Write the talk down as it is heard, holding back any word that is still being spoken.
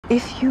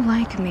If you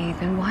like me,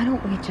 then why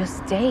don't we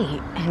just date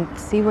and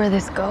see where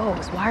this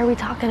goes? Why are we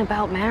talking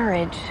about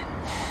marriage?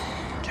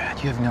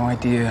 God, you have no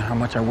idea how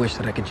much I wish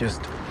that I could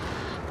just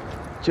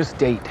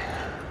date.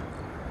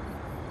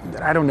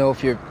 I don't know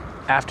if you're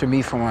after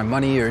me for my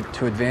money or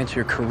to advance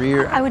your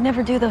career. I would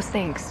never do those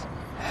things.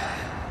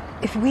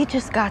 If we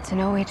just got to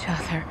know each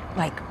other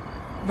like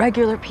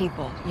regular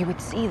people, you would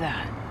see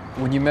that.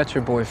 When you met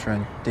your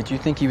boyfriend, did you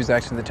think he was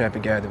actually the type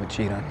of guy that would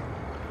cheat on you?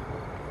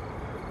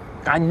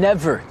 I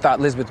never thought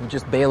Elizabeth would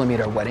just bail on me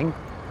at our wedding.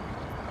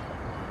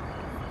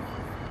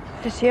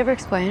 Did she ever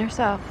explain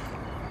herself?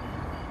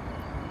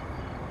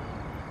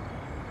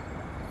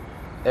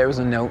 There was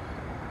a note.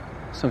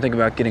 Something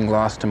about getting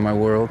lost in my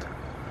world.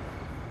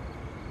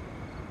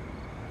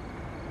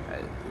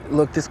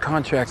 Look, this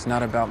contract's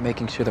not about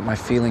making sure that my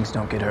feelings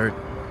don't get hurt.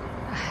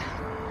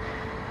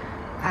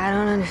 I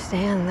don't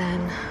understand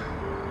then.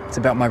 It's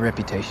about my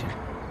reputation.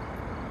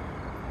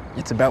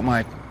 It's about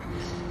my...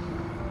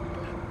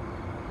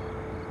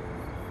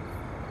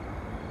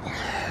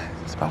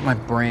 It's about my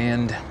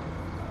brand.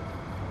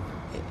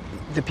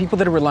 The people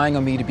that are relying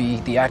on me to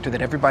be the actor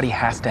that everybody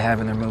has to have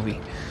in their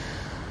movie.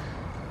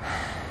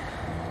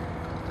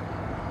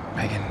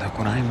 Megan, look,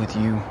 when I'm with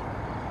you,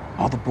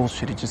 all the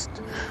bullshit, it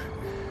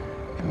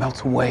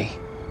melts away.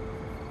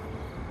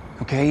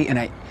 Okay? And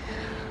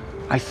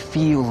I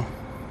feel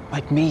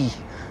like me.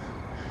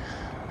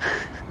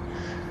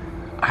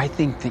 I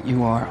think that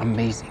you are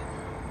amazing.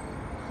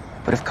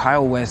 But if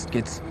Kyle West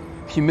gets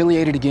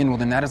humiliated again, well,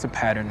 then that is a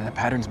pattern, and the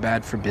pattern's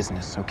bad for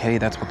business, okay?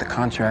 That's what the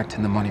contract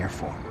and the money are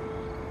for.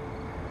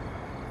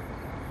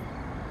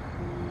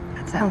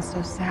 That sounds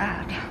so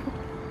sad.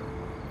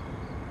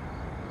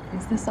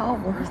 Is this all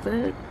worth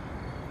it?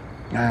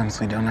 I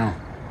honestly don't know.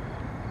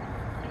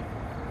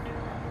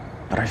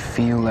 But I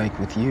feel like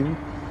with you,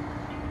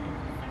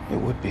 it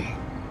would be.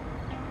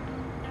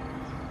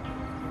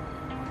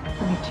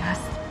 We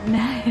just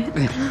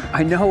met.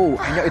 I know,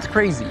 it's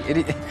crazy.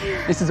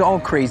 This is all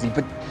crazy,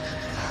 but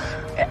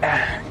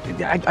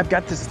I've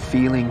got this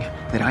feeling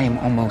that I am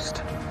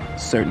almost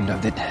certain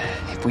of, that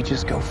if we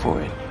just go for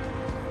it,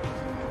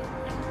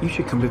 you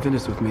should come to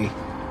Venice with me.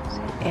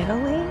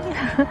 Italy?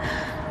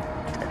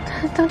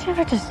 Don't you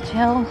ever just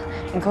chill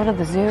and go to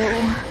the zoo?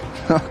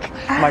 Look,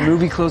 my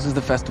movie closes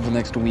the festival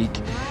next week.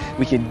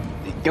 We could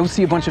go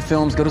see a bunch of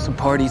films, go to some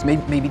parties,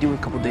 maybe do a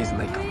couple days in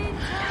Lake.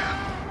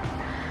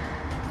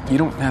 You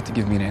don't have to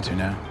give me an answer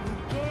now.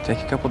 Take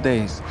a couple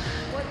days.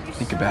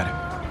 Think about it.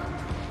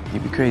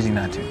 You'd be crazy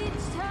not to.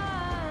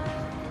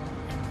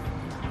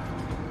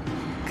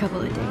 A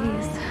couple of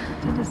days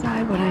to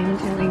decide what I'm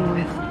doing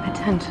with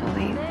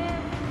potentially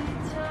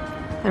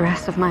the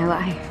rest of my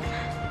life.